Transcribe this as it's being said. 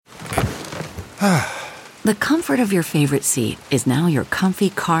The comfort of your favorite seat is now your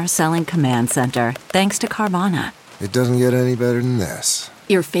comfy car selling command center, thanks to Carvana. It doesn't get any better than this.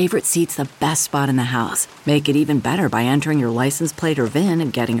 Your favorite seat's the best spot in the house. Make it even better by entering your license plate or VIN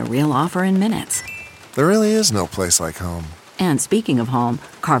and getting a real offer in minutes. There really is no place like home. And speaking of home,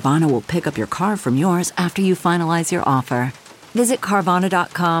 Carvana will pick up your car from yours after you finalize your offer. Visit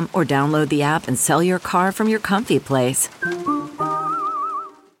Carvana.com or download the app and sell your car from your comfy place.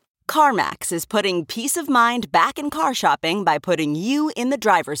 CarMax is putting peace of mind back in car shopping by putting you in the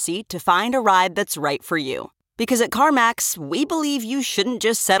driver's seat to find a ride that's right for you. Because at CarMax, we believe you shouldn't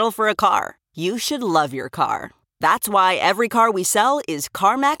just settle for a car. You should love your car. That's why every car we sell is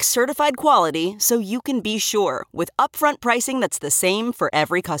CarMax certified quality, so you can be sure with upfront pricing that's the same for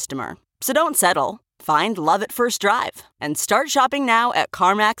every customer. So don't settle. Find love at first drive and start shopping now at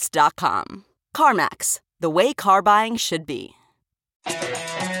CarMax.com. CarMax, the way car buying should be.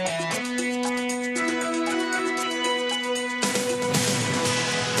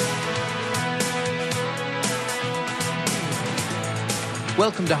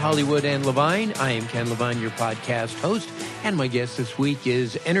 Welcome to Hollywood and Levine. I am Ken Levine, your podcast host, and my guest this week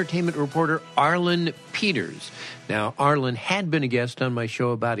is entertainment reporter Arlen Peters. Now, Arlen had been a guest on my show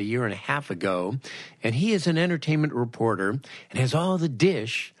about a year and a half ago, and he is an entertainment reporter and has all the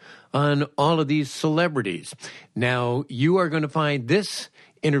dish on all of these celebrities. Now, you are going to find this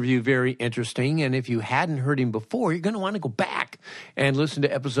interview very interesting, and if you hadn't heard him before, you're going to want to go back and listen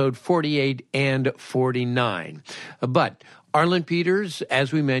to episode 48 and 49. But Arlen Peters,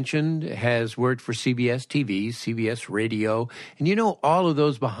 as we mentioned, has worked for CBS TV, CBS Radio, and you know all of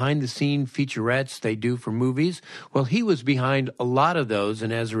those behind-the-scene featurettes they do for movies? Well, he was behind a lot of those,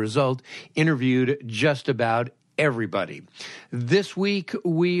 and as a result, interviewed just about everybody. This week,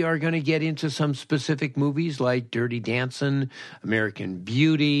 we are going to get into some specific movies like Dirty Dancing, American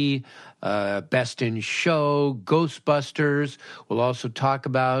Beauty, Best in Show, Ghostbusters. We'll also talk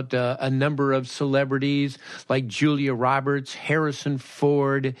about a number of celebrities like Julia Roberts, Harrison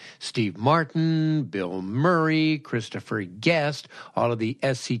Ford, Steve Martin, Bill Murray, Christopher Guest, all of the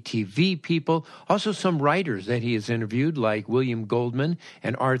SCTV people. Also some writers that he has interviewed like William Goldman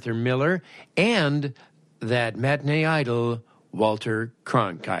and Arthur Miller, and that matinee idol, Walter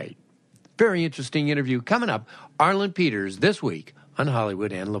Cronkite. Very interesting interview coming up. Arlen Peters this week on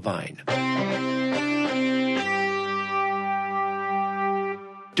Hollywood and Levine.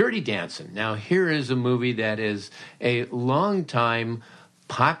 Dirty Dancing. Now, here is a movie that is a long-time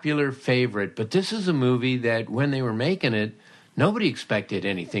popular favorite, but this is a movie that when they were making it, nobody expected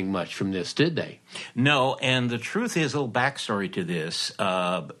anything much from this, did they? No, and the truth is, a little backstory to this,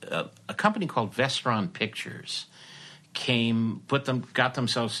 a company called Vestron Pictures got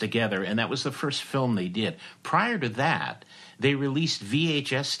themselves together, and that was the first film they did. Prior to that, they released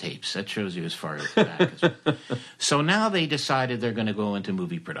VHS tapes. That shows you as far back as well. So now they decided they're going to go into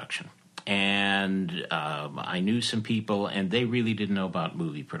movie production. And I knew some people, and they really didn't know about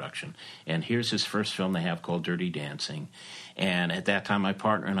movie production. And here's his first film they have called Dirty Dancing. And at that time, my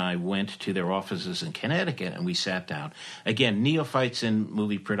partner and I went to their offices in Connecticut, and we sat down. Again, neophytes in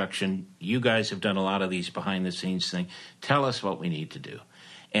movie production. You guys have done a lot of these behind-the-scenes things. Tell us what we need to do.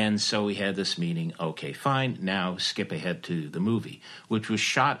 And so we had this meeting. Okay, fine. Now skip ahead to the movie, which was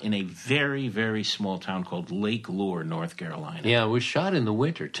shot in a very, very small town called Lake Lure, North Carolina. Yeah, it was shot in the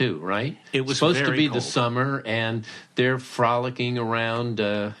winter, too, right? It was supposed to be cold. The summer, and they're frolicking around,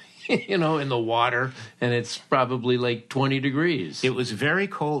 in the water, and it's probably like 20 degrees. It was very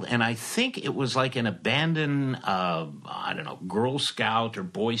cold, and I think it was like an abandoned, Girl Scout or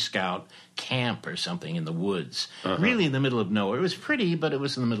Boy Scout camp or something in the woods. Really in the middle of nowhere. It was pretty, but it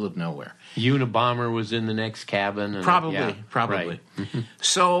was in the middle of nowhere. Unabomber was in the next cabin. And, probably. Right.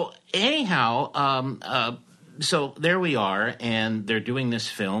 So anyhow, so there we are, and they're doing this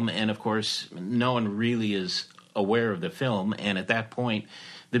film, and of course, no one really is aware of the film, and at that point,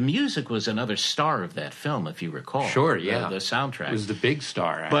 the music was another star of that film, if you recall. Sure, yeah. The soundtrack. It was the big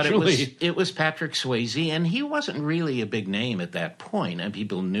star, actually. But it was Patrick Swayze, and he wasn't really a big name at that point, and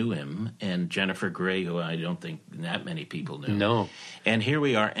people knew him, and Jennifer Grey, who I don't think that many people knew. No. And here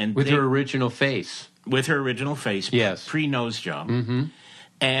we are. And with her original face. With her original face. Yes. Pre-nose job. Mm-hmm.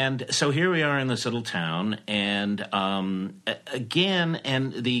 And so here we are in this little town, and again,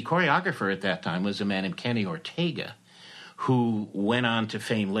 and the choreographer at that time was a man named Kenny Ortega, who went on to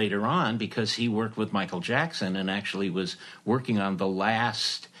fame later on because he worked with Michael Jackson and actually was working on the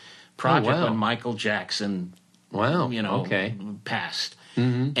last project when Michael Jackson, passed.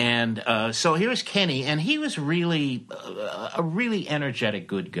 And so here's Kenny, and he was really a really energetic,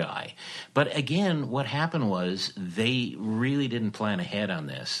 good guy. But again, what happened was they really didn't plan ahead on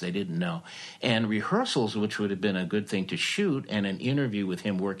this. They didn't know. And rehearsals, which would have been a good thing to shoot, and an interview with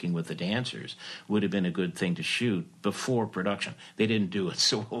him working with the dancers would have been a good thing to shoot before production. They didn't do it.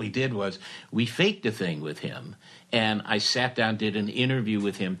 So what we did was we faked a thing with him. And I sat down, did an interview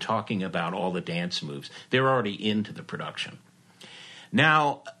with him talking about all the dance moves. They were already into the production.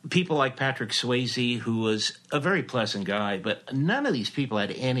 Now, people like Patrick Swayze, who was a very pleasant guy, but none of these people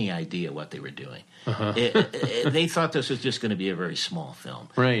had any idea what they were doing. They thought this was just going to be a very small film.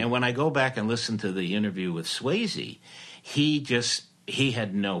 Right. And when I go back and listen to the interview with Swayze, he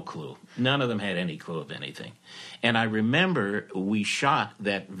had no clue. None of them had any clue of anything. And I remember we shot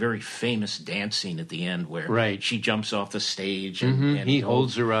that very famous dance scene at the end where she jumps off the stage and he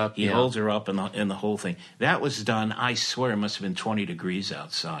holds her up. He holds her up in the whole thing. That was done, I swear, it must have been 20 degrees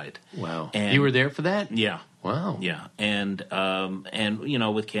outside. Wow. And you were there for that? Yeah. Wow. Yeah. And you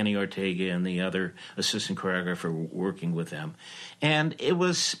know, with Kenny Ortega and the other assistant choreographer working with them. And it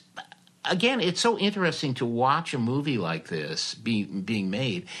was... Again, it's so interesting to watch a movie like this being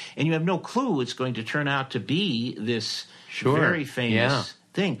made, and you have no clue it's going to turn out to be this very famous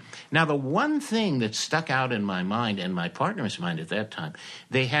thing. Now, the one thing that stuck out in my mind and my partner's mind at that time,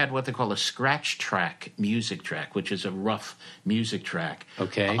 they had what they call a scratch track music track, which is a rough music track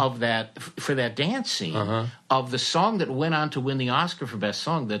of that for that dance scene of the song that went on to win the Oscar for Best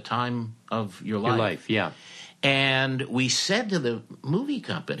Song, "The Time of Your Life." Your Life, yeah. And we said to the movie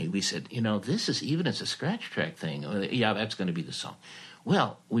company, we said, you know, this is, even as a scratch track thing, yeah, that's going to be the song.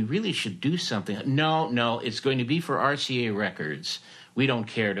 Well, we really should do something. No, it's going to be for RCA Records. We don't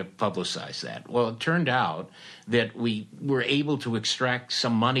care to publicize that. Well, it turned out that we were able to extract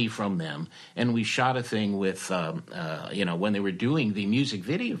some money from them, and we shot a thing with, when they were doing the music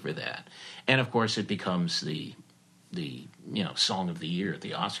video for that. And, of course, it becomes the song of the year at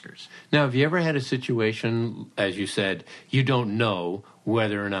the Oscars. Now, have you ever had a situation, as you said, you don't know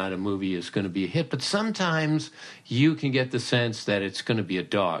whether or not a movie is going to be a hit, but sometimes you can get the sense that it's going to be a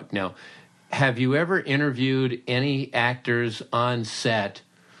dog. Now, have you ever interviewed any actors on set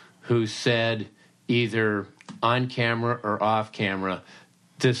who said, either on camera or off camera,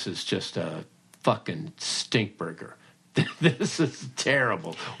 this is just a fucking stinkburger? This is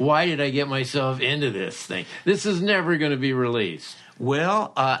terrible. Why did I get myself into this thing? This is never going to be released.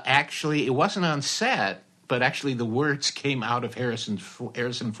 Well, actually, it wasn't on set, but actually the words came out of Harrison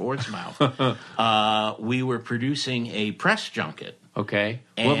Ford's mouth. We were producing a press junket. Okay.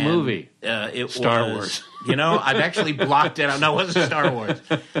 What movie? Star Wars. I've actually blocked it out. No, it wasn't Star Wars.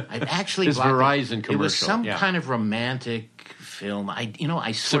 I've actually blocked it. Verizon commercial. It was some kind of romantic film.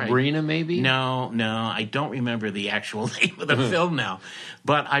 I swear. Sabrina, maybe? No, I don't remember the actual name of the film now.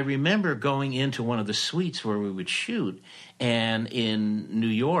 But I remember going into one of the suites where we would shoot, and in New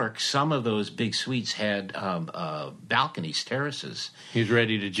York, some of those big suites had balconies, terraces. He's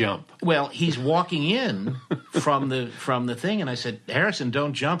ready to jump. Well, he's walking in from the thing, and I said, Harrison,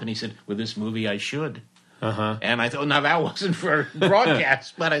 don't jump. And he said, with this movie, I should. And I thought, now that wasn't for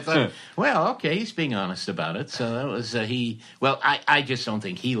broadcast, but I thought, well, okay, he's being honest about it. So that was I just don't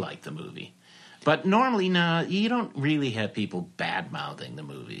think he liked the movie. But normally, no, you don't really have people bad-mouthing the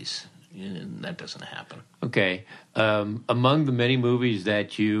movies. That doesn't happen. Okay. Among the many movies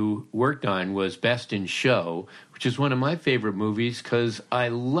that you worked on was Best in Show, which is one of my favorite movies because I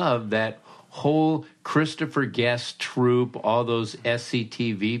love that whole Christopher Guest troupe, all those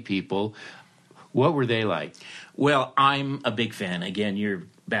SCTV people. What were they like? Well, I'm a big fan. Again, your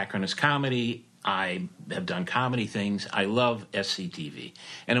background is comedy. I have done comedy things. I love SCTV.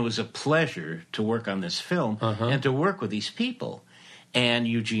 And it was a pleasure to work on this film and to work with these people. And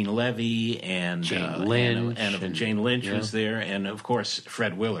Eugene Levy and Jane Lynch. And Jane Lynch was there. And, of course,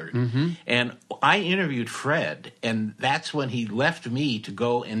 Fred Willard. And I interviewed Fred, and that's when he left me to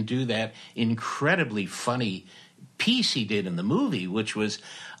go and do that incredibly funny piece he did in the movie, which was...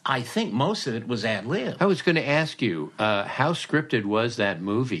 I think most of it was ad-lib. I was going to ask you, how scripted was that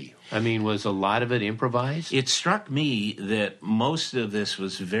movie? I mean, was a lot of it improvised? It struck me that most of this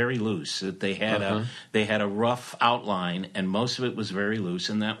was very loose, that they had a rough outline, and most of it was very loose,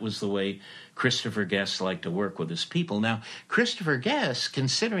 and that was the way Christopher Guest liked to work with his people. Now, Christopher Guest,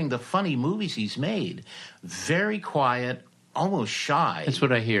 considering the funny movies he's made, very quiet, almost shy. That's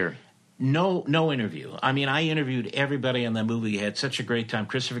what I hear. No interview. I mean, I interviewed everybody on that movie. Had such a great time.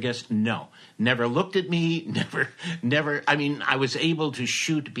 Christopher Guest, no. Never looked at me, never. I mean, I was able to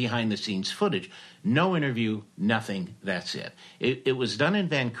shoot behind-the-scenes footage. No interview, nothing, that's it. It was done in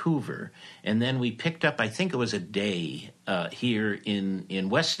Vancouver, and then we picked up, I think it was a day here in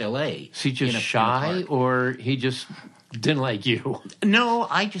West L.A. Is he just shy, or he just didn't like you? No,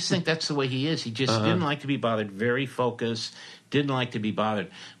 I just think that's the way he is. He just didn't like to be bothered, very focused, didn't like to be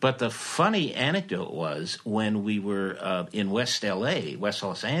bothered. But the funny anecdote was when we were in West L.A., West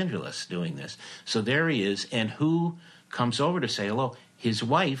Los Angeles, doing this. So there he is, and who comes over to say hello? His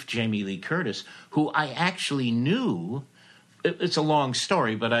wife, Jamie Lee Curtis, who I actually knew. It's a long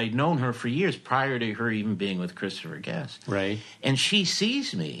story, but I'd known her for years prior to her even being with Christopher Guest. Right. And she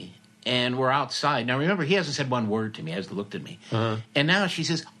sees me, and we're outside. Now, remember, he hasn't said one word to me. He hasn't looked at me. And now she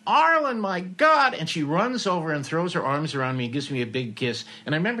says, Arlen, my God. And she runs over and throws her arms around me and gives me a big kiss.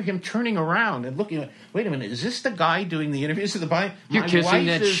 And I remember him turning around and looking, wait a minute, is this the guy doing the interviews at the bar? You're kissing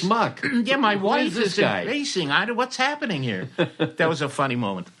that schmuck. Yeah, my wife is guy? racing. What's happening here? That was a funny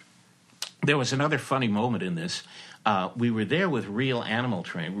moment. There was another funny moment in this. We were there with real animal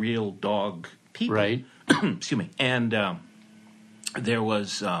training, real dog people. Right. Excuse me. And there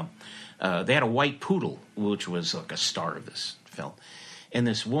was... they had a white poodle, which was like a star of this film. And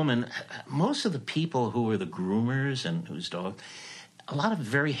this woman, most of the people who were the groomers and whose dog, a lot of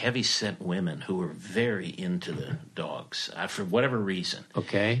very heavy-set women who were very into the dogs for whatever reason.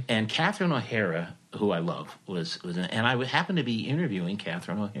 Okay. And Catherine O'Hara, who I love, was and I happened to be interviewing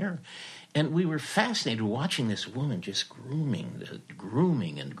Catherine O'Hara. And we were fascinated watching this woman just grooming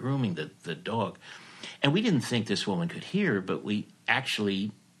the dog. And we didn't think this woman could hear, but we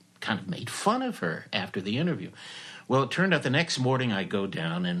actually kind of made fun of her after the interview. Well, it turned out the next morning I go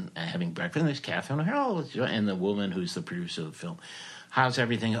down and having breakfast, and there's Catherine O'Hara and the woman who's the producer of the film. How's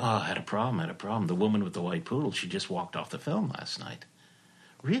everything? Oh, I had a problem. The woman with the white poodle, she just walked off the film last night.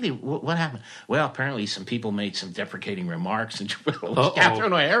 Really? What happened? Well, apparently some people made some deprecating remarks, and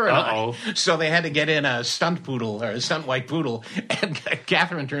Catherine O'Hara and I. So they had to get in a stunt poodle, or a stunt white poodle, and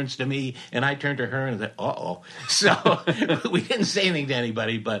Catherine turns to me, and I turn to her, and I said, uh-oh. So we didn't say anything to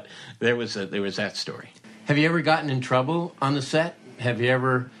anybody, but there was that story. Have you ever gotten in trouble on the set? Have you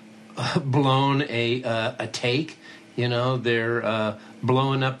ever blown a take? You know, they're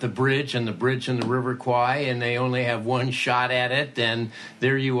blowing up the bridge and the River Kwai, and they only have one shot at it, and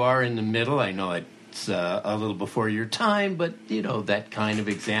there you are in the middle. I know it's a little before your time, but, you know, that kind of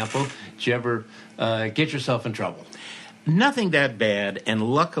example. Did you ever get yourself in trouble? Nothing that bad, and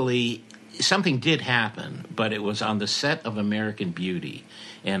luckily something did happen, but it was on the set of American Beauty,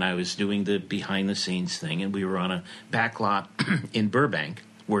 and I was doing the behind-the-scenes thing, and we were on a back lot in Burbank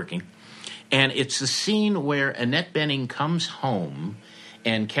working. And it's the scene where Annette Bening comes home,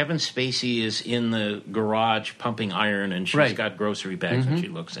 and Kevin Spacey is in the garage pumping iron, and she's got grocery bags when she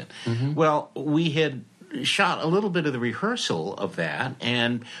looks in. Mm-hmm. Well, we had shot a little bit of the rehearsal of that,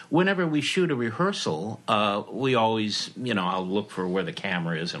 and whenever we shoot a rehearsal, we always, I'll look for where the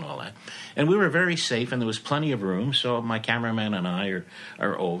camera is and all that. And we were very safe, and there was plenty of room, so my cameraman and I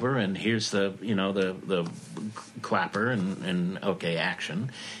are over, and here's the clapper, and okay,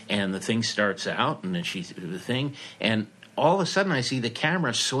 action. And the thing starts out, and then the thing, and all of a sudden I see the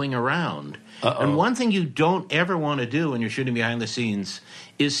camera swing around. Uh-oh. And one thing you don't ever want to do when you're shooting behind the scenes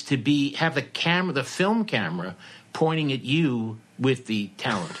is to have the film camera pointing at you with the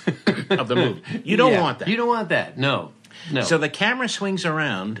talent of the movie. You don't want that. You don't want that. No. So the camera swings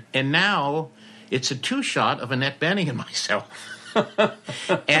around, and now it's a two-shot of Annette Bening and myself.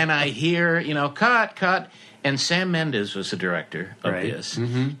 And I hear, cut. And Sam Mendes was the director of this.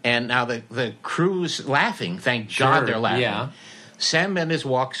 Mm-hmm. And now the crew's laughing. Thank God they're laughing. Yeah. Sam Mendes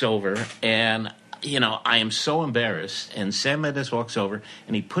walks over, and, I am so embarrassed. And Sam Mendes walks over,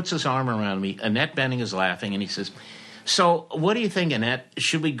 and he puts his arm around me. Annette Bening is laughing, and he says, so what do you think, Annette?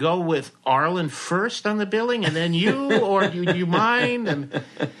 Should we go with Arlen first on the billing, and then you, or do you mind?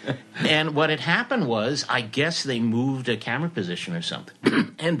 And what had happened was, I guess they moved a camera position or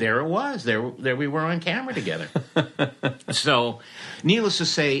something. And there it was. There we were on camera together. So, needless to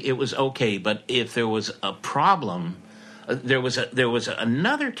say, it was okay. But if there was a problem, there was one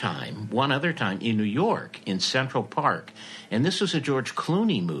other time in New York, in Central Park, and this was a George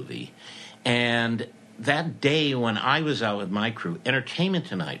Clooney movie, and that day when I was out with my crew, Entertainment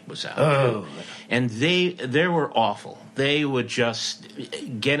Tonight was out. Oh. And they were awful. They would just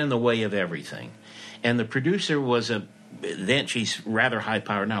get in the way of everything. And the producer was then she's rather high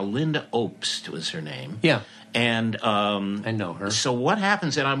powered now. Linda Obst was her name. Yeah. And I know her. So what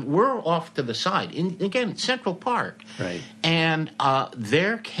happens? And we're off to the side, again, Central Park. Right. And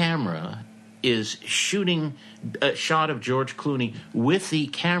their camera is shooting a shot of George Clooney with the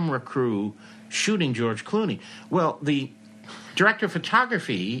camera crew shooting George Clooney. Well, the director of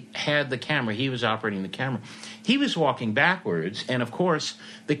photography had the camera. He was operating the camera. He was walking backwards, and of course,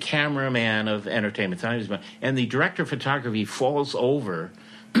 the cameraman of Entertainment Tonight, and the director of photography falls over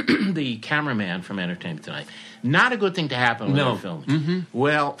the cameraman from Entertainment Tonight. Not a good thing to happen when they're filming. Mm-hmm.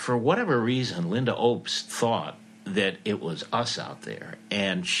 Well, for whatever reason, Linda Opes thought that it was us out there,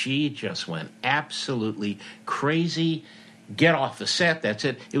 and she just went absolutely crazy. Get off the set, that's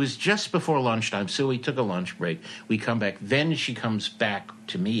it. It was just before lunchtime, so we took a lunch break. We come back. Then she comes back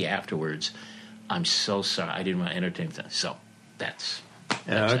to me afterwards. I'm so sorry. I didn't want to entertain them. So that's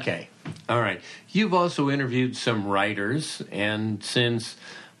okay. All right. You've also interviewed some writers, and since,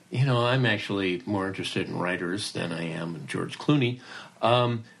 I'm actually more interested in writers than I am in George Clooney,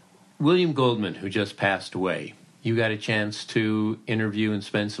 William Goldman, who just passed away, you got a chance to interview and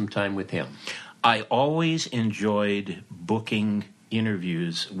spend some time with him. I always enjoyed booking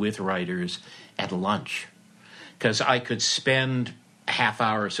interviews with writers at lunch because I could spend a half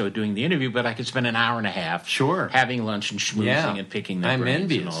hour or so doing the interview, but I could spend an hour and a half having lunch and schmoozing and picking their brains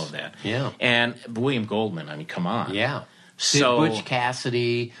envious. And all of that. Yeah. And William Goldman, I mean, come on. Yeah. So Butch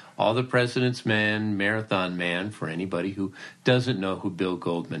Cassidy, All the President's Men, Marathon Man, for anybody who doesn't know who Bill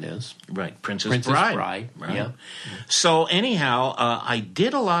Goldman is. Right, Princess Bride. Right. Yeah. So anyhow, I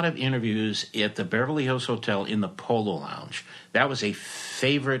did a lot of interviews at the Beverly Hills Hotel in the Polo Lounge. That was a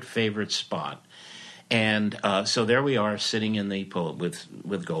favorite spot. And so there we are sitting in the Polo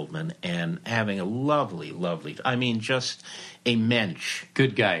with Goldman and having a lovely, I mean, just a mensch.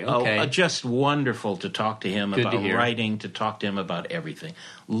 Good guy, okay. Just wonderful to talk to him about writing, to talk to him about everything.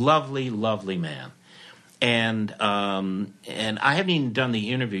 Lovely man. And I haven't even done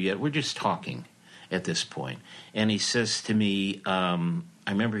the interview yet. We're just talking at this point. And he says to me, I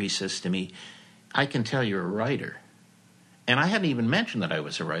remember he says to me, I can tell you're a writer. And I hadn't even mentioned that I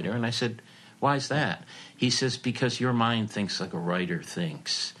was a writer. And I said, why is that? He says, because your mind thinks like a writer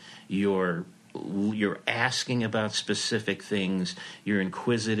thinks. You're asking about specific things. You're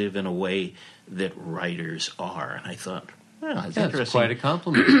inquisitive in a way that writers are. And I thought, well, that's interesting. That's quite a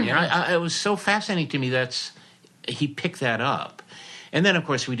compliment. Yeah. It was so fascinating to me he picked that up. And then, of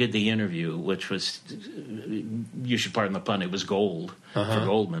course, we did the interview, which was, you should pardon the pun, it was gold for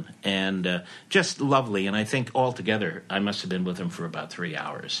Goldman. And just lovely. And I think altogether, I must have been with him for about 3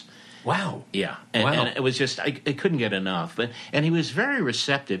 hours. Wow. Yeah. And it was just, I couldn't get enough. And he was very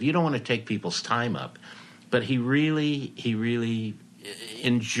receptive. You don't want to take people's time up. But he really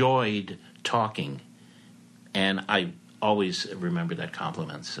enjoyed talking. And I always remember that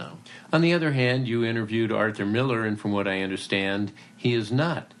compliment. So, on the other hand, you interviewed Arthur Miller, and from what I understand, he is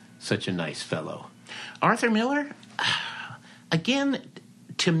not such a nice fellow. Arthur Miller? Again,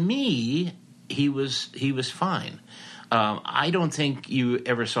 to me, he was fine. I don't think you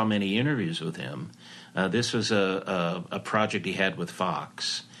ever saw many interviews with him. This was a project he had with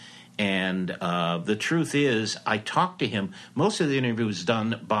Fox. And the truth is, I talked to him. Most of the interview was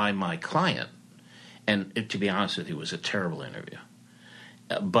done by my client. And to be honest with you, it was a terrible interview.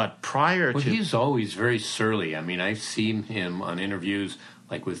 But prior to... Well, he's always very surly. I mean, I've seen him on interviews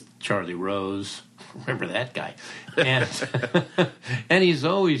like with Charlie Rose. Remember that guy? And, and he's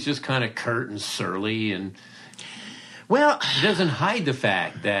always just kind of curt and surly and... Well, he doesn't hide the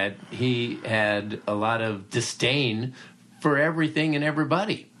fact that he had a lot of disdain for everything and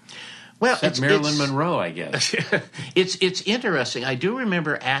everybody. Well, except Marilyn Monroe, I guess. It's interesting. I do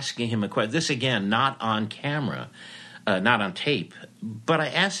remember asking him a question. This, again, not on camera, not on tape. But I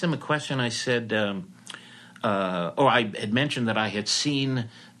asked him a question. I said, I had mentioned that I had seen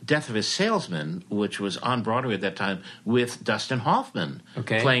Death of a Salesman, which was on Broadway at that time, with Dustin Hoffman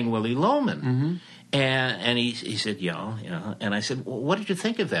playing Willie Loman. Mm-hmm. And he said, yeah. And I said, well, what did you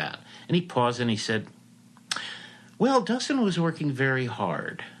think of that? And he paused and he said, well, Dustin was working very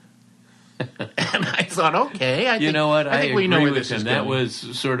hard. And I thought, okay. I think we know where this is going. That was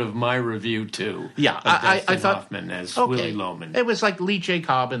sort of my review, too. Yeah, I thought Hoffman as Willie Loman. It was like Lee J.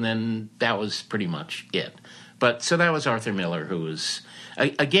 Cobb, and then that was pretty much it. But so that was Arthur Miller, who was,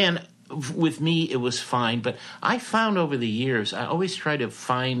 again, with me, it was fine. But I found over the years, I always try to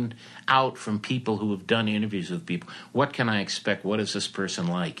find out from people who have done interviews with people, what can I expect? What is this person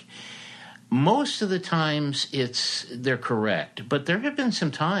like? Most of the times they're correct, but there have been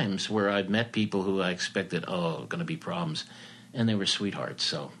some times where I've met people who I expected, going to be problems, and they were sweethearts,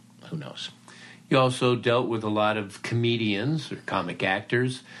 so who knows. You also dealt with a lot of comedians or comic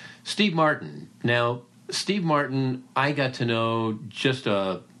actors. Steve Martin. Now, Steve Martin, I got to know just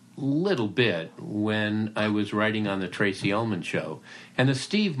a little bit when I was writing on the Tracy Ullman Show. And the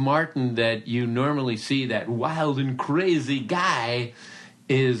Steve Martin that you normally see, that wild and crazy guy,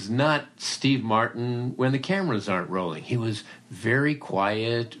 is not Steve Martin when the cameras aren't rolling. He was very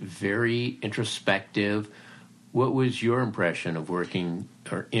quiet, very introspective. What was your impression of working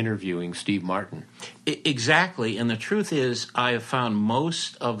or interviewing Steve Martin? Exactly. And the truth is, I have found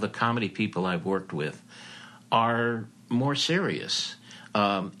most of the comedy people I've worked with are more serious.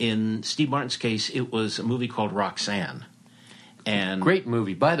 In Steve Martin's case, it was a movie called Roxanne. And great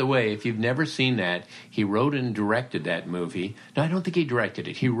movie. By the way, if you've never seen that, he wrote and directed that movie. No, I don't think he directed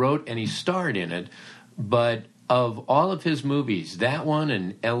it. He wrote and he starred in it. But of all of his movies, that one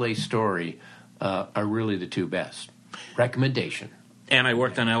and L.A. Story are really the two best. Recommendation. And I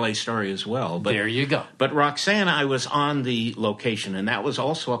worked on L.A. Story as well. But, there you go. But Roxanne, I was on the location, and that was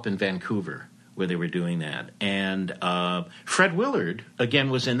also up in Vancouver where they were doing that. And Fred Willard,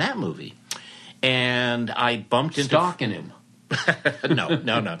 again, was in that movie. And I bumped into... Stalking him. No.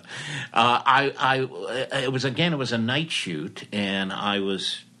 It was a night shoot, and I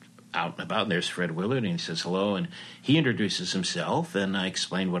was out and about, and there's Fred Willard, and he says hello, and he introduces himself, and I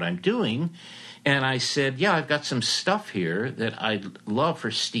explained what I'm doing, and I said, yeah, I've got some stuff here that I'd love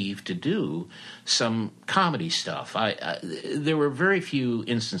for Steve to do, some comedy stuff. There were very few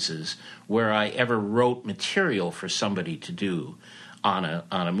instances where I ever wrote material for somebody to do on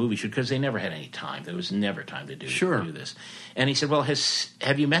a movie shoot, because they never had any time. There was never time to do this. And he said, well,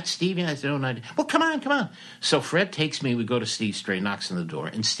 have you met Steve? And I said, oh, no. Well, come on. So Fred takes me, we go to Steve straight, knocks on the door.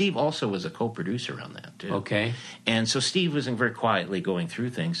 And Steve also was a co-producer on that, too. Okay. And so Steve was very quietly going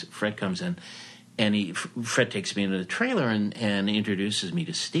through things. Fred comes in, and Fred takes me into the trailer and introduces me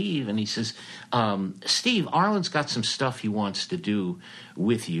to Steve. And he says, Steve, Arlen's got some stuff he wants to do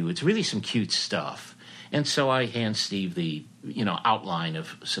with you. It's really some cute stuff. And so I hand Steve the, outline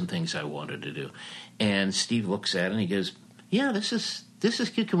of some things I wanted to do. And Steve looks at it and he goes, yeah, this is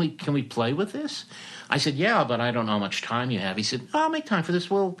cute. Can we play with this? I said, yeah, but I don't know how much time you have. He said, I'll make time for this.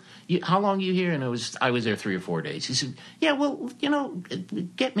 Well, how long are you here? And I was there 3 or 4 days. He said, yeah, well,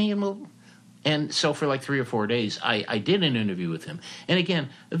 get me and we'll... And so for like 3 or 4 days, I did an interview with him. And again,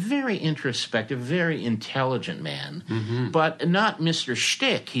 a very introspective, very intelligent man, but not Mr.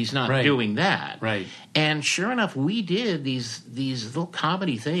 Shtick. He's not doing that. Right. And sure enough, we did these little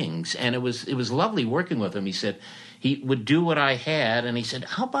comedy things, and it was lovely working with him. He said he would do what I had, and he said,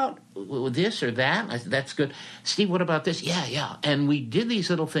 how about this or that? I said, that's good. Steve, what about this? Yeah. And we did these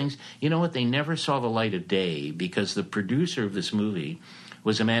little things. You know what? They never saw the light of day because the producer of this movie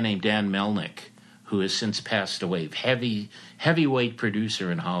was a man named Dan Melnick, who has since passed away, heavyweight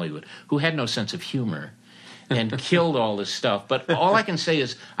producer in Hollywood, who had no sense of humor and killed all this stuff. But all I can say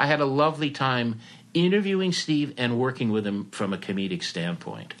is I had a lovely time interviewing Steve and working with him from a comedic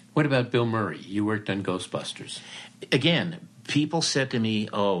standpoint. What about Bill Murray? You worked on Ghostbusters. Again, people said to me,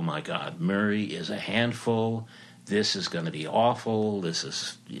 oh, my God, Murray is a handful. This is going to be awful. This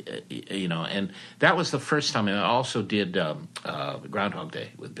is, and that was the first time. And I also did Groundhog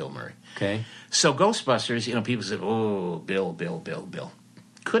Day with Bill Murray. Okay. So Ghostbusters, people said, oh, Bill.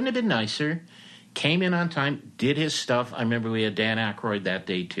 Couldn't have been nicer. Came in on time, did his stuff. I remember we had Dan Aykroyd that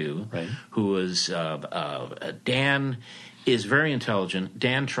day, too, who was, Dan is very intelligent.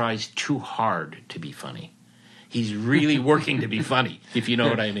 Dan tries too hard to be funny. He's really working to be funny, if you know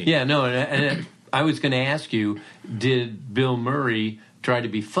what I mean. Yeah, no, and I was going to ask you, did Bill Murray try to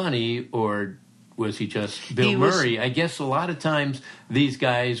be funny, or was he just Bill Murray? I guess a lot of times these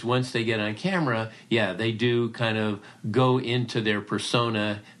guys, once they get on camera, they do kind of go into their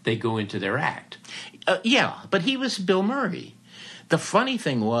persona, they go into their act. But he was Bill Murray. The funny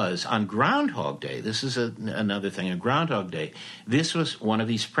thing was, on Groundhog Day, this is another thing, on Groundhog Day, this was one of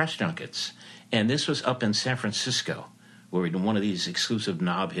these press junkets, and this was up in San Francisco, where in one of these exclusive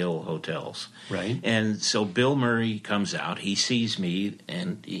Nob Hill hotels. Right. And so Bill Murray comes out. He sees me,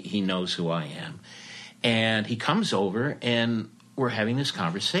 and he knows who I am. And he comes over, and we're having this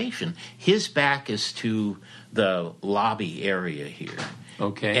conversation. His back is to the lobby area here.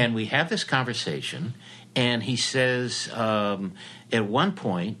 Okay. And we have this conversation, and he says, at one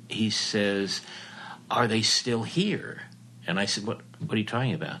point, he says, are they still here? And I said, what are you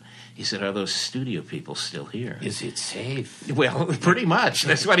talking about? He said, are those studio people still here? Is it safe? Well, pretty much.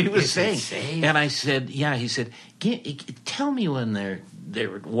 That's what he was saying. It safe? And I said, yeah. He said, tell me when they're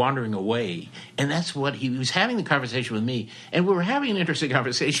wandering away. And that's what he was having the conversation with me. And we were having an interesting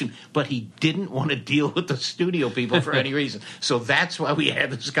conversation, but he didn't want to deal with the studio people for any reason. So that's why we had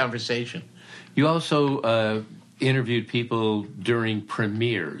this conversation. You also interviewed people during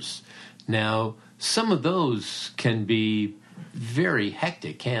premieres. Now, some of those can be very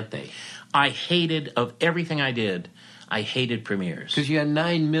hectic, can't they? I hated, of everything I did, I hated premieres. Because you had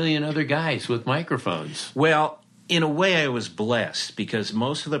 9 million other guys with microphones. Well, in a way I was blessed because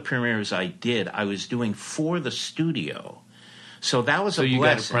most of the premieres I did, I was doing for the studio. So that was a blessing. So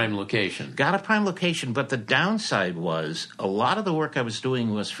you got a prime location. Got a prime location, but the downside was a lot of the work I was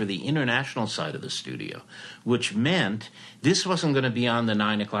doing was for the international side of the studio, which meant this wasn't going to be on the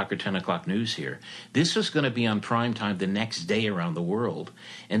 9 o'clock or 10 o'clock news here. This was going to be on prime time the next day around the world.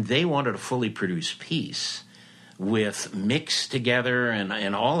 And they wanted a fully produced piece with mixed together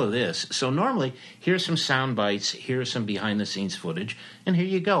and all of this. So normally, here's some sound bites, here's some behind-the-scenes footage, and here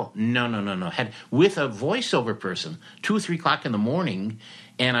you go. No. With a voiceover person, 2 or 3 o'clock in the morning,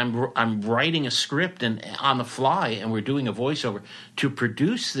 and I'm writing a script and on the fly, and we're doing a voiceover to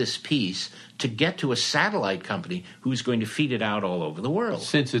produce this piece to get to a satellite company who's going to feed it out all over the world.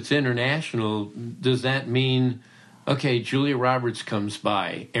 Since it's international, does that mean... Okay, Julia Roberts comes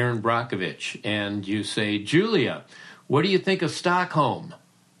by, Erin Brockovich, and you say, Julia, what do you think of Stockholm?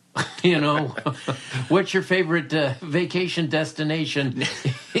 What's your favorite vacation destination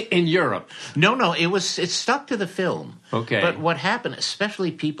in Europe? No, it stuck to the film. Okay. But what happened, especially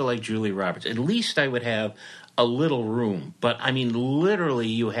people like Julia Roberts, at least I would have a little room. But, I mean, literally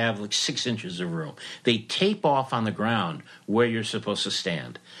you have like 6 inches of room. They tape off on the ground where you're supposed to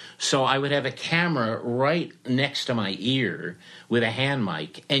stand. So I would have a camera right next to my ear with a hand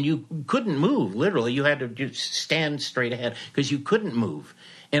mic, and you couldn't move, literally. You had to just stand straight ahead because you couldn't move.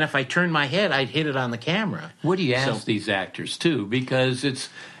 And if I turned my head, I'd hit it on the camera. What do you ask these actors, too? Because it's,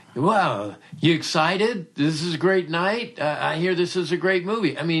 wow, you excited? This is a great night? I hear this is a great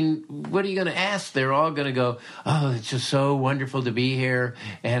movie. I mean, what are you going to ask? They're all going to go, oh, it's just so wonderful to be here,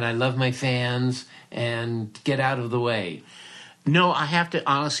 and I love my fans, and get out of the way. No, I have to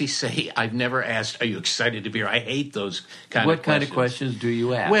honestly say I've never asked, are you excited to be here? I hate those kind of questions. What kind of questions do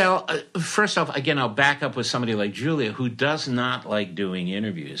you ask? Well, first off, again, I'll back up with somebody like Julia, who does not like doing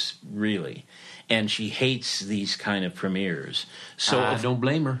interviews, really. And she hates these kind of premieres. So I don't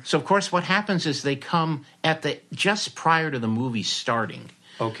blame her. So, of course, what happens is they come just prior to the movie starting.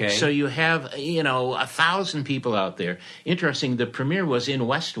 Okay. So you have, 1,000 people out there. Interesting, the premiere was in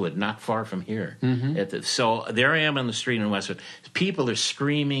Westwood, not far from here. Mm-hmm. So there I am on the street in Westwood. People are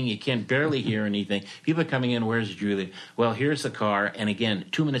screaming. You can't barely hear anything. People are coming in. Where's Julia? Well, here's the car. And again,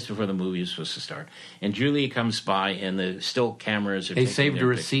 2 minutes before the movie is supposed to start. And Julia comes by, and the still cameras are They saved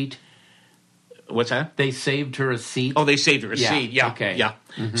her a seat? What's that? They saved her a seat? Oh, they saved her a seat. Yeah. Okay. Yeah.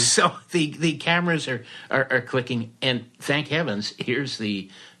 Mm-hmm. So the cameras are clicking, and thank heavens, here's the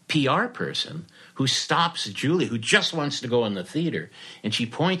PR person who stops Julie, who just wants to go in the theater, and she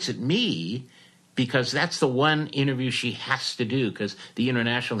points at me because that's the one interview she has to do because the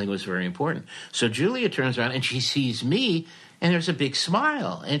international thing was very important. So Julia turns around, and she sees me, and there's a big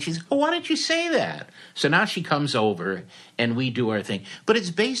smile. And she's, oh, why didn't you say that? So now she comes over, and we do our thing. But it's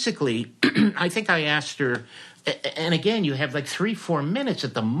basically, I think I asked her, and again, you have like 3-4 minutes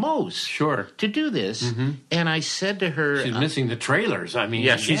at the most to do this. Mm-hmm. And I said to her... She's missing the trailers. I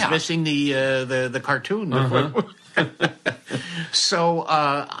mean, she's missing the cartoon. Uh-huh. So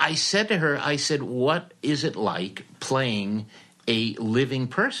I said to her, what is it like playing a living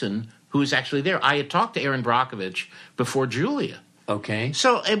person who's actually there? I had talked to Erin Brockovich before Julia. Okay.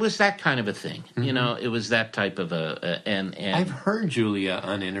 So it was that kind of a thing. Mm-hmm. It was that type of and I've heard Julia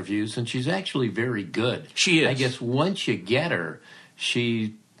on interviews, and she's actually very good. She is. I guess once you get her,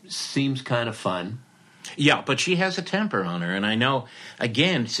 she seems kind of fun. Yeah, but she has a temper on her. And I know,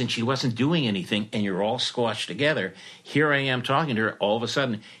 again, since she wasn't doing anything and you're all squashed together, here I am talking to her. All of a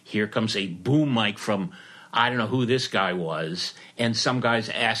sudden, here comes a boom mic from... I don't know who this guy was, and some guy's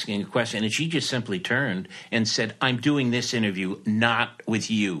asking a question, and she just simply turned and said, I'm doing this interview not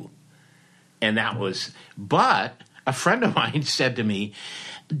with you. And that was, but a friend of mine said to me,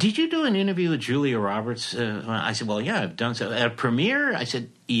 did you do an interview with Julia Roberts? I said, well, yeah, I've done so. At a premiere? I said,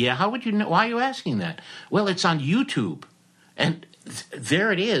 yeah, how would you know? Why are you asking that? Well, it's on YouTube. And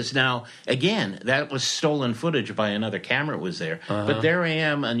there it is. Now, again, that was stolen footage by another camera was there. Uh-huh. But there I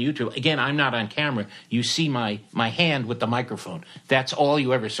am on YouTube. Again, I'm not on camera. You see my hand with the microphone. That's all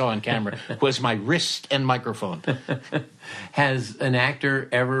you ever saw on camera was my wrist and microphone. Has an actor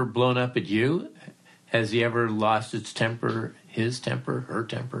ever blown up at you? Has he ever lost his temper, her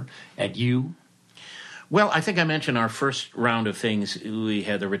temper, at you? Well, I think I mentioned our first round of things. We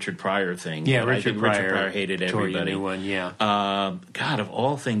had the Richard Pryor thing. Yeah, Richard Pryor hated everybody. One, yeah. God, of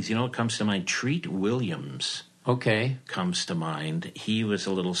all things, it comes to mind. Treat Williams. Okay. Comes to mind. He was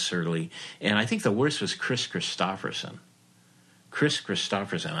a little surly. And I think the worst was Chris Christopherson. Chris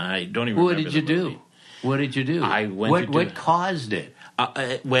Christopherson. I don't even remember. What did you do? I went What caused it?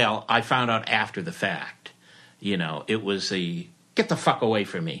 Well, I found out after the fact. It was get the fuck away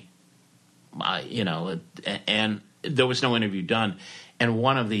from me. And there was no interview done. And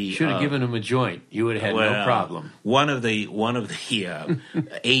one of the should have given him a joint. You would have had no problem. One of the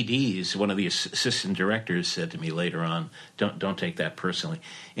ADs, one of the assistant directors, said to me later on, "Don't take that personally."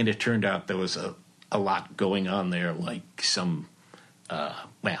 And it turned out there was a lot going on there, like some.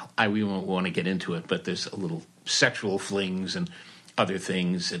 We won't want to get into it, but there's a little sexual flings and other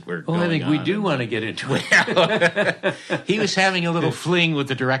things that were going on. I think we do want to get into it. He was having a little fling with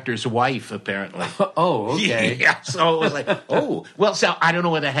the director's wife, apparently. Oh, okay. Yeah, so it was like, so I don't know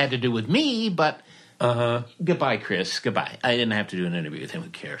what that had to do with me, but goodbye, Chris. Goodbye. I didn't have to do an interview with him. Who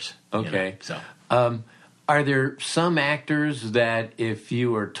cares? Okay. So, are there some actors that if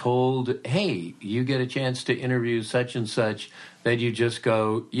you are told, hey, you get a chance to interview such and such, that you just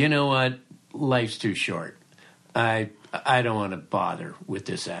go, you know what, life's too short. I don't want to bother with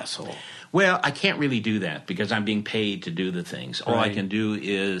this asshole. Well, I can't really do that because I'm being paid to do the things. All I can do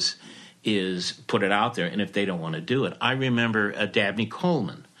is put it out there, and if they don't want to do it. I remember Dabney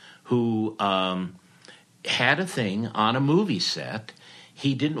Coleman, who had a thing on a movie set.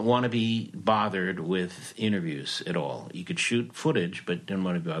 He didn't want to be bothered with interviews at all. You could shoot footage, but didn't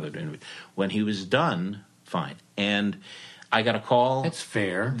want to be bothered with interviews. When he was done, fine. And I got a call. That's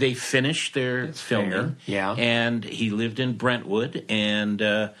fair. They finished their filming. Fair. Yeah. And he lived in Brentwood, and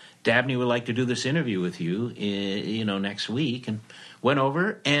Dabney would like to do this interview with you, next week. And went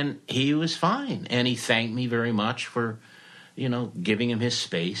over, and he was fine. And he thanked me very much for, giving him his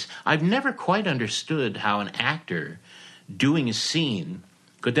space. I've never quite understood how an actor doing a scene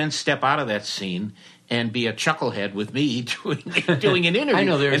could then step out of that scene and be a chucklehead with me doing an interview. I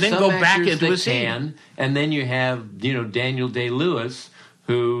know there are and then some go back actors into that a scene. And then you have Daniel Day-Lewis,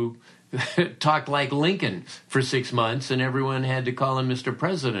 who talked like Lincoln for 6 months, and everyone had to call him Mr.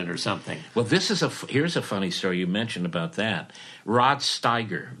 President or something. Well, here's a funny story you mentioned about that. Rod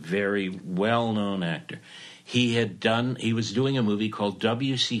Steiger, very well-known actor. He was doing a movie called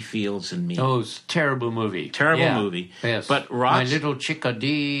W.C. Fields and Me. Oh, it's a terrible movie. Terrible movie. Yes. But My Little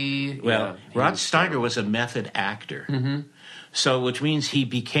Chickadee. Well, Rod Steiger was a method actor. Mm-hmm. So, which means he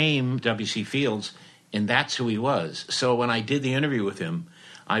became W.C. Fields, and that's who he was. So when I did the interview with him,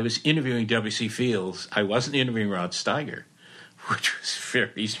 I was interviewing W.C. Fields. I wasn't interviewing Rod Steiger, which was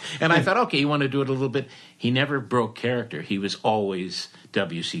very... And I thought, okay, you want to do it a little bit. He never broke character. He was always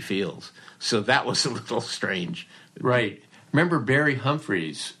W.C. Fields. So that was a little strange. Right. Remember Barry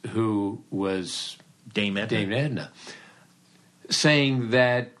Humphries, who was Dame Edna, saying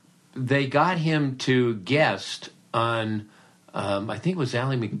that they got him to guest on, I think it was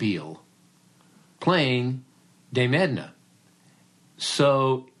Ally McBeal, playing Dame Edna.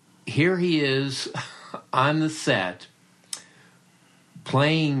 So here he is on the set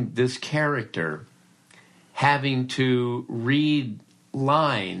playing this character, having to read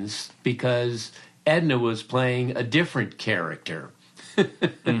lines because Edna was playing a different character.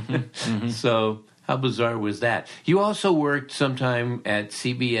 So how bizarre was that? You also worked sometime at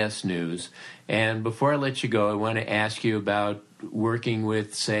CBS News, and before I let you go, I want to ask you about working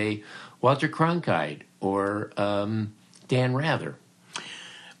with, say, Walter Cronkite or Dan Rather.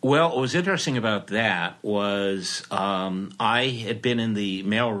 Well, what was interesting about that was I had been in the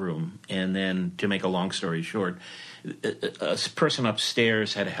mailroom, and then, to make a long story short, a person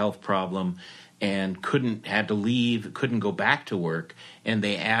upstairs had a health problem and had to leave, couldn't go back to work, and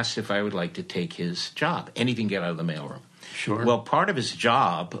they asked if I would like to take his job, anything get out of the mailroom. Sure. Well, part of his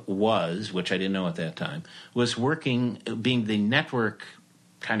job was, which I didn't know at that time, was being the network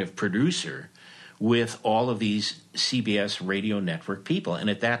kind of producer with all of these CBS radio network people. And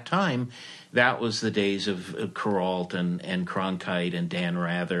at that time, that was the days of Kuralt and Cronkite and Dan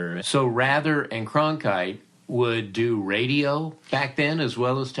Rather. So Rather and Cronkite would do radio back then as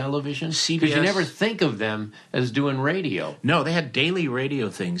well as television? CBS. Because you never think of them as doing radio. No, they had daily radio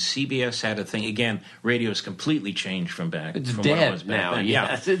things. CBS had a thing. Again, radio's completely changed from It's what dead it was back now. then.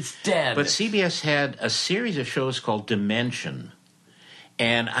 Yes, it's dead. But CBS had a series of shows called Dimension.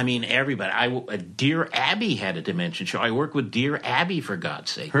 And, I mean, everybody. Dear Abby had a Dimension show. I worked with Dear Abby, for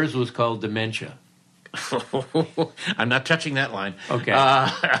God's sake. Hers was called Dementia. I'm not touching that line. Okay.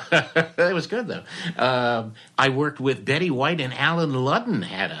 That was good, though. I worked with Betty White, and Alan Ludden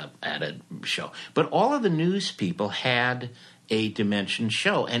had a show. But all of the news people had a Dimension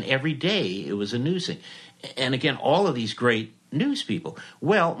show, and every day it was a news thing. And again, all of these great news people?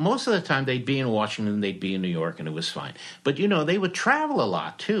 Well, most of the time they'd be in Washington, they'd be in New York, and it was fine. But, they would travel a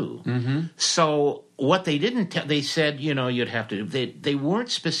lot, too. Mm-hmm. So what they didn't they said, you'd have to do, they weren't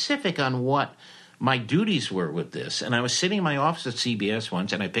specific on what my duties were with this. And I was sitting in my office at CBS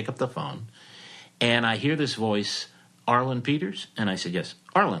once, and I pick up the phone, and I hear this voice, Arlen Peters? And I said, yes,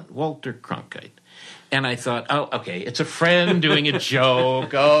 Arlen, Walter Cronkite. And I thought, oh, okay, it's a friend doing a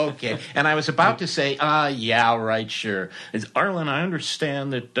joke, okay. And I was about to say, yeah, right, sure. It's, Arlen, I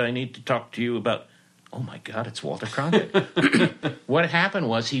understand that I need to talk to you about, oh, my God, it's Walter Cronkite. What happened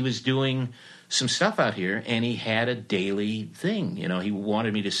was he was doing some stuff out here, and he had a daily thing. He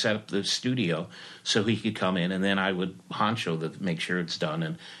wanted me to set up the studio so he could come in, and then I would honcho make sure it's done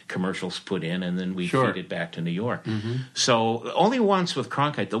and commercials put in, and then we feed it back to New York. Mm-hmm. So only once with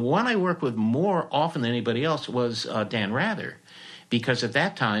Cronkite. The one I worked with more often than anybody else was Dan Rather, because at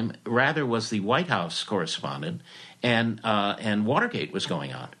that time, Rather was the White House correspondent, and Watergate was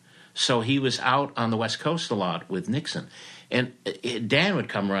going on. So he was out on the West Coast a lot with Nixon. And Dan would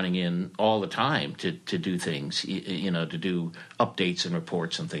come running in all the time to do things, to do updates and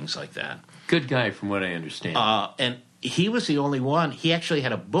reports and things like that. Good guy, from what I understand. And he was the only one. He actually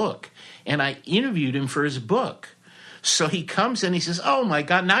had a book, and I interviewed him for his book. So he comes in, he says, oh, my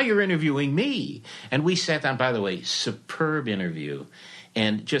God, now you're interviewing me. And we sat down, by the way, superb interview,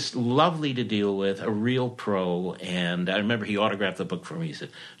 and just lovely to deal with, a real pro. And I remember he autographed the book for me. He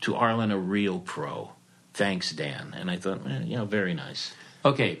said, to Arlen, a real pro. Thanks, Dan. And I thought, very nice.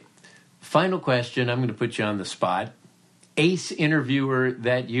 Okay, final question. I'm going to put you on the spot. Ace interviewer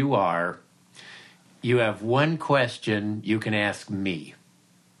that you are, you have one question you can ask me.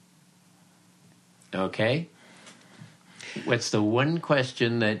 Okay? What's the one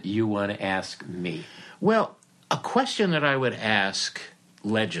question that you want to ask me? Well, a question that I would ask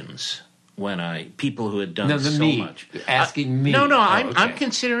legends people who had done much. Asking me. No, I'm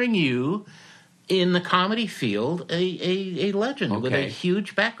considering you in the comedy field, a legend with a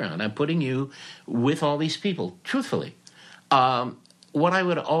huge background. I'm putting you with all these people, truthfully. What I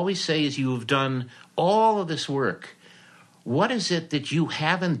would always say is you have done all of this work. What is it that you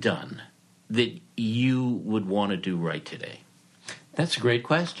haven't done that you would want to do right today? That's a great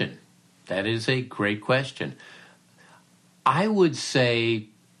question. That is a great question. I would say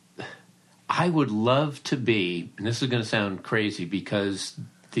I would love to be, and this is going to sound crazy because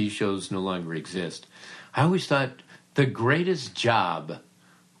these shows no longer exist. I always thought the greatest job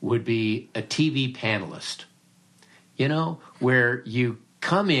would be a TV panelist. Where you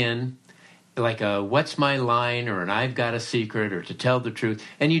come in like a What's My Line or an I've Got a Secret or To Tell the Truth,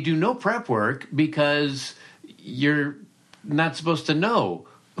 and you do no prep work because you're not supposed to know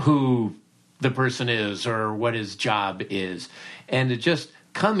who the person is or what his job is. And to just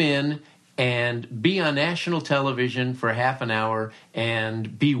come in and be on national television for half an hour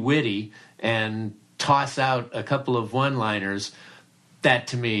and be witty and toss out a couple of one-liners, that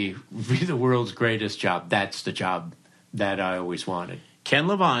to me would be the world's greatest job. That's the job that I always wanted. Ken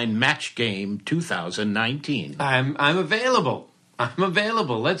Levine, Match Game 2019. I'm available. I'm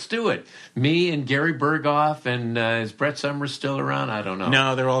available. Let's do it. Me and Gary Berghoff and is Brett Summers still around? I don't know.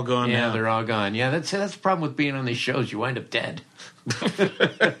 No, they're all gone now. Yeah, they're all gone. Yeah, that's the problem with being on these shows. You wind up dead.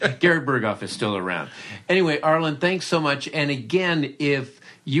 Gary Berghoff is still around. Anyway, Arlen, thanks so much. And again, if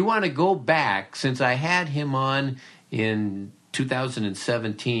you want to go back, since I had him on in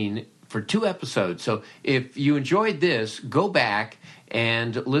 2017 for 2 episodes. So if you enjoyed this, go back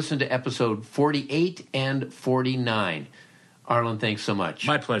and listen to episode 48 and 49. Arlen, thanks so much.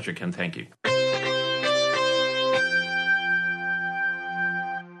 My pleasure, Ken. Thank you.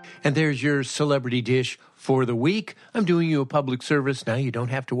 And there's your celebrity dish for the week. I'm doing you a public service. Now you don't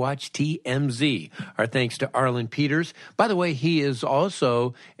have to watch TMZ. Our thanks to Arlen Peters. By the way, he is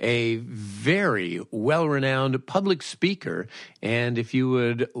also a very well-renowned public speaker. And if you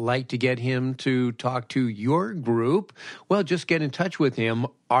would like to get him to talk to your group, well, just get in touch with him.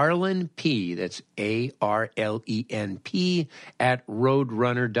 Arlen P., that's ARLENP, at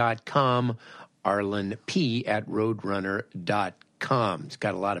roadrunner.com. Arlen P. at roadrunner.com. It's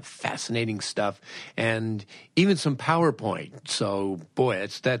got a lot of fascinating stuff and even some PowerPoint. So, boy,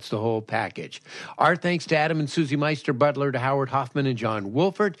 that's the whole package. Our thanks to Adam and Susie Meister Butler, to Howard Hoffman and John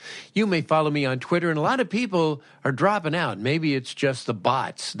Wolfert. You may follow me on Twitter, and a lot of people are dropping out. Maybe it's just the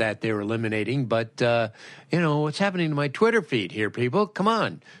bots that they're eliminating, but, what's happening to my Twitter feed here, people? Come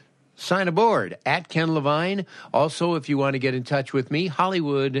on. sign aboard at Ken Levine. Also, if you want to get in touch with me,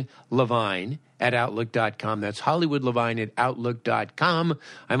 Hollywood Levine at Outlook.com. That's Hollywood Levine at Outlook.com.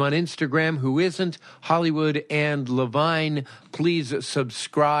 I'm on Instagram. Who isn't? Hollywood and Levine. Please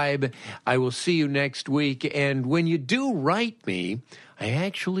subscribe. I will see you next week. And when you do write me, I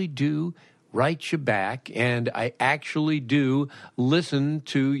actually do write you back, and I actually do listen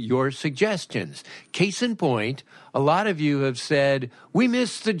to your suggestions. Case in point, a lot of you have said, we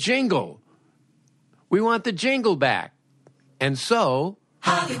missed the jingle. We want the jingle back. And so,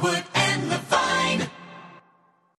 Hollywood and Levine.